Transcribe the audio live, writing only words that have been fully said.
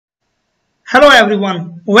Hello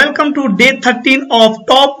everyone, welcome to day 13 of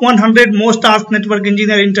top 100 most asked network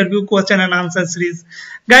engineer interview question and answer series.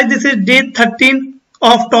 Guys, this is day 13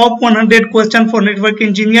 of top 100 question for network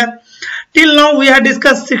engineer. Till now we have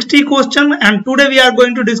discussed 60 questions and today we are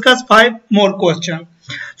going to discuss 5 more questions.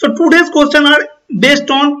 So today's questions are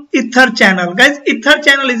based on EtherChannel. Guys,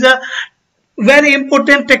 EtherChannel is a very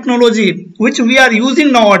important technology which we are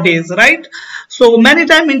using nowadays, right? So many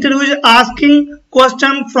times interviews asking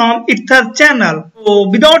question from EtherChannel. So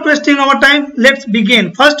without wasting our time, let's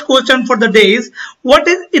begin. First question for the day is, what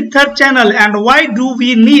is EtherChannel and why do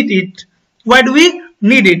we need it? Why do we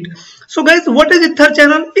need it? So guys, what is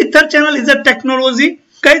EtherChannel? EtherChannel is a technology.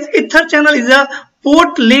 Guys, EtherChannel is a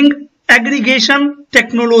port link aggregation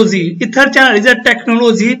technology. EtherChannel is a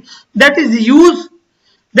technology that is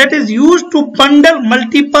used to bundle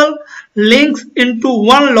multiple links into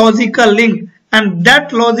one logical link, and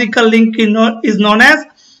that logical link is known as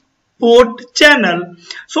port channel.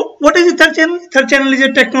 So what is EtherChannel? EtherChannel is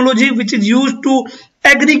a technology which is used to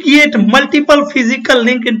aggregate multiple physical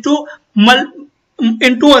link into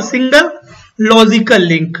a single logical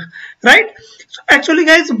link, right? So actually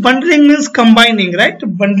guys, bundling means combining, right?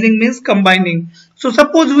 Bundling means combining. So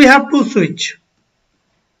suppose we have two switch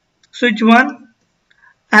 1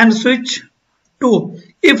 and switch 2.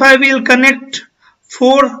 If I will connect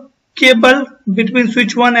 4 cable between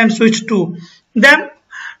switch 1 and switch 2, then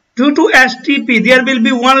due to STP there will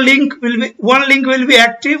be one link will be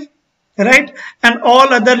active, right, and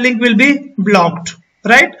all other link will be blocked,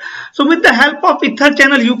 right? So with the help of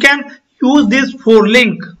EtherChannel you can use this 4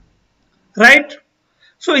 link, right?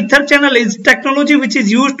 So EtherChannel is technology which is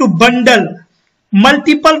used to bundle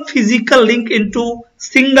multiple physical link into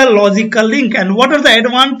single logical link. And what are the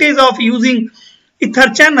advantage of using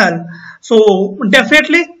EtherChannel? So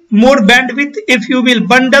definitely more bandwidth. If you will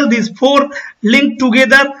bundle these 4 link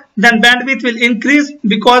together, then bandwidth will increase,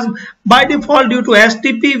 because by default due to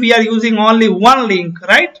STP we are using only one link,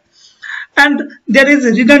 right? And there is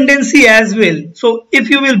redundancy as well. So if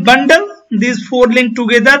you will bundle these 4 link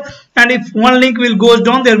together, and if one link will goes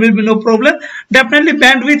down, there will be no problem. Definitely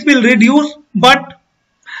bandwidth will reduce, but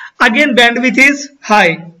again bandwidth is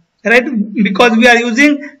high, right, because we are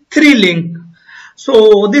using 3 link.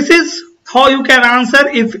 So this is how you can answer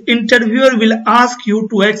if interviewer will ask you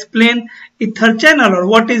to explain EtherChannel or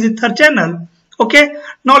what is EtherChannel. Okay,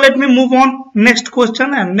 now let me move on next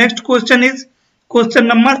question, and next question is question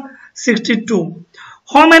number 62.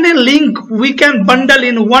 How many link we can bundle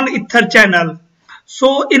in one EtherChannel?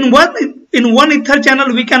 So in one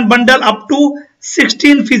EtherChannel we can bundle up to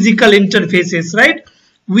 16 physical interfaces, right?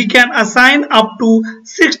 We can assign up to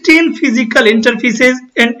 16 physical interfaces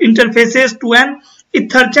to an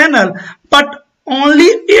EtherChannel, but only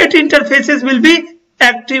 8 interfaces will be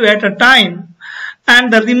active at a time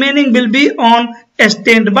and the remaining will be on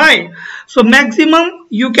standby. So maximum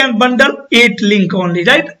you can bundle 8 link only,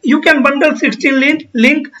 right? You can bundle 16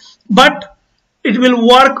 link, but it will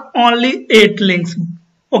work only 8 links,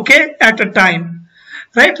 okay, at a time,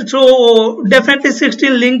 right? So definitely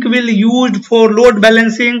 16 link will used for load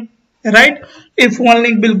balancing, right? If one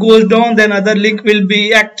link will goes down, then other link will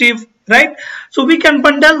be active, right? So we can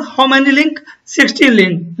bundle how many link?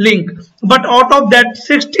 16 link, but out of that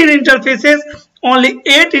 16 interfaces, only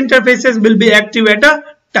 8 interfaces will be active at a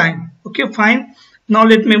time. Okay, fine. Now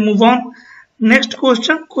let me move on. Next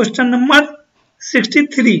question, question number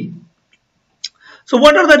 63. So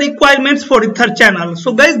what are the requirements for EtherChannel?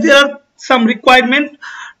 So guys, there are some requirements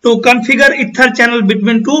to configure EtherChannel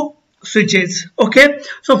between 2 switches. Okay,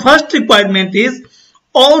 so first requirement is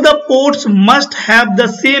all the ports must have the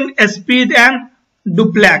same speed and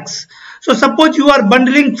duplex. So suppose you are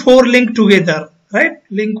bundling 4 link together, right?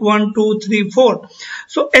 Link 1, 2, 3, 4.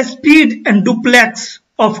 So speed and duplex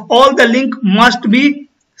of all the link must be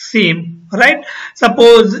same, right?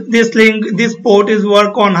 Suppose this link, this port is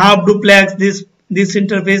work on half duplex, this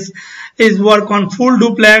interface is work on full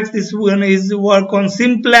duplex, this one is work on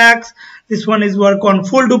simplex, this one is work on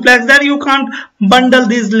full duplex. Then you can't bundle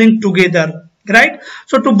these link together, right?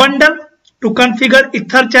 So to bundle, to configure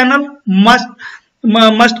EtherChannel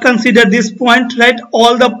must consider this point, right?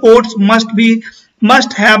 All the ports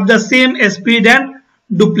must have the same speed and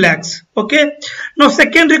duplex. Okay, now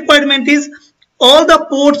second requirement is all the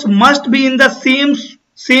ports must be in the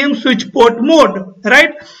same switch port mode,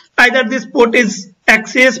 right? Either this port is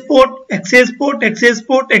access port, access port, access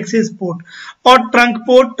port, access port, or trunk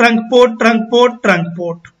port, trunk port, trunk port, trunk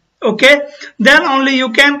port. Okay, then only you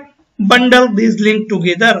can bundle these link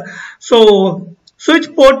together. So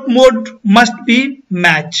switch port mode must be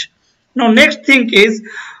match. Now next thing is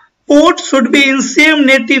port should be in same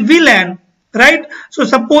native VLAN right? So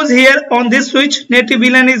suppose here on this switch native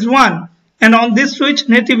VLAN is 1 and on this switch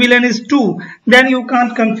native VLAN is 2, then you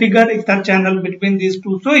can't configure ether channel between these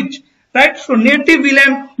two switch, right? So native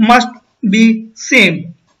VLAN must be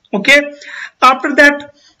same. Okay, after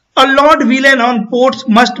that a load VLAN on ports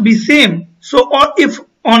must be same. So or if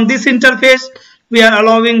on this interface we are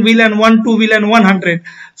allowing VLAN 1 to VLAN 100,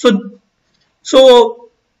 so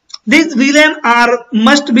these VLAN are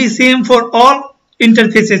must be same for all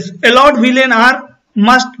interfaces. Allowed VLAN are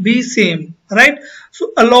must be same, right?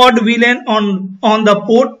 So allowed VLAN on the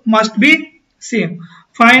port must be same.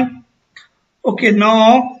 Fine. Okay,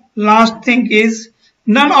 now last thing is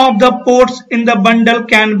none of the ports in the bundle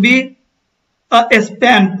can be a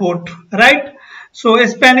span port, right? So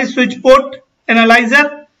span is switch port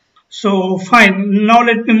analyzer. So fine, now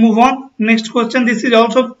let me move on. Next question, this is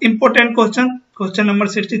also important question, question number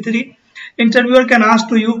 63. Interviewer can ask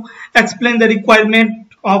to you explain the requirement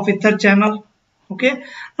of ether channel. Okay,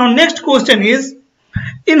 now next question is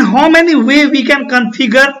in how many way we can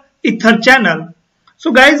configure ether channel.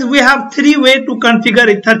 So guys, we have 3 ways to configure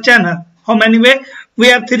ether channel. How many way? We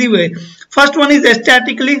have 3 ways. First one is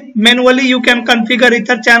statically, manually you can configure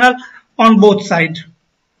ether channel on both sides.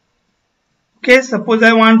 Okay, suppose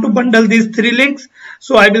I want to bundle these 3 links,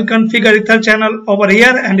 so I will configure ether channel over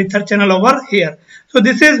here and ether channel over here. So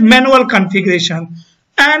this is manual configuration,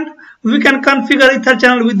 and we can configure ether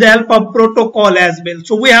channel with the help of protocol as well.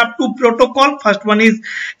 So we have 2 protocol. First one is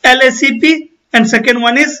LACP and second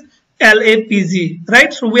one is LAPZ,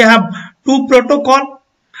 right? So we have 2 protocol.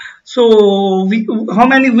 So how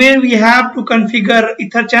many way we have to configure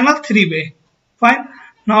ether channel? 3 way. Fine.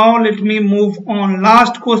 Now let me move on.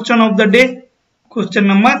 Last question of the day. Question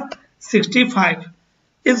number 65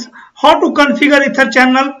 is how to configure ether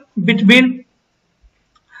channel between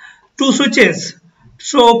 2 switches.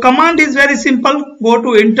 So command is very simple. Go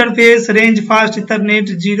to interface range fast ethernet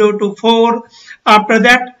 0 to 4. After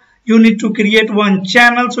that you need to create one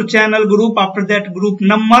channel. So channel group, after that group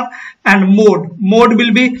number and mode. Mode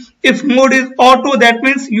will be, if mode is auto, that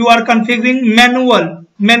means you are configuring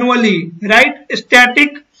manually, right?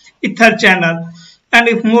 Static ether channel. And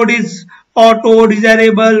if mode is auto,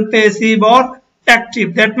 desirable, passive or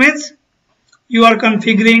active, that means you are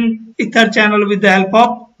configuring ether channel with the help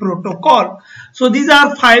of protocol. So these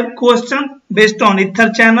are 5 questions based on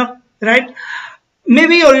ether channel, right?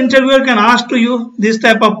 Maybe your interviewer can ask to you this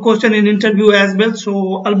type of question in interview as well.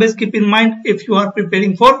 So always keep in mind if you are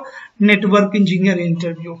preparing for network engineer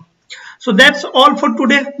interview. So that's all for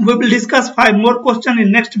today. We will discuss 5 more questions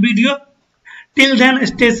in next video. Till then,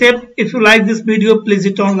 stay safe. If you like this video, please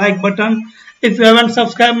hit on like button. If you haven't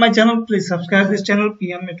subscribed my channel, please subscribe this channel,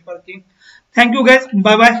 PM Networking. Thank you guys.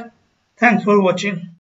 Bye bye. Thanks for watching.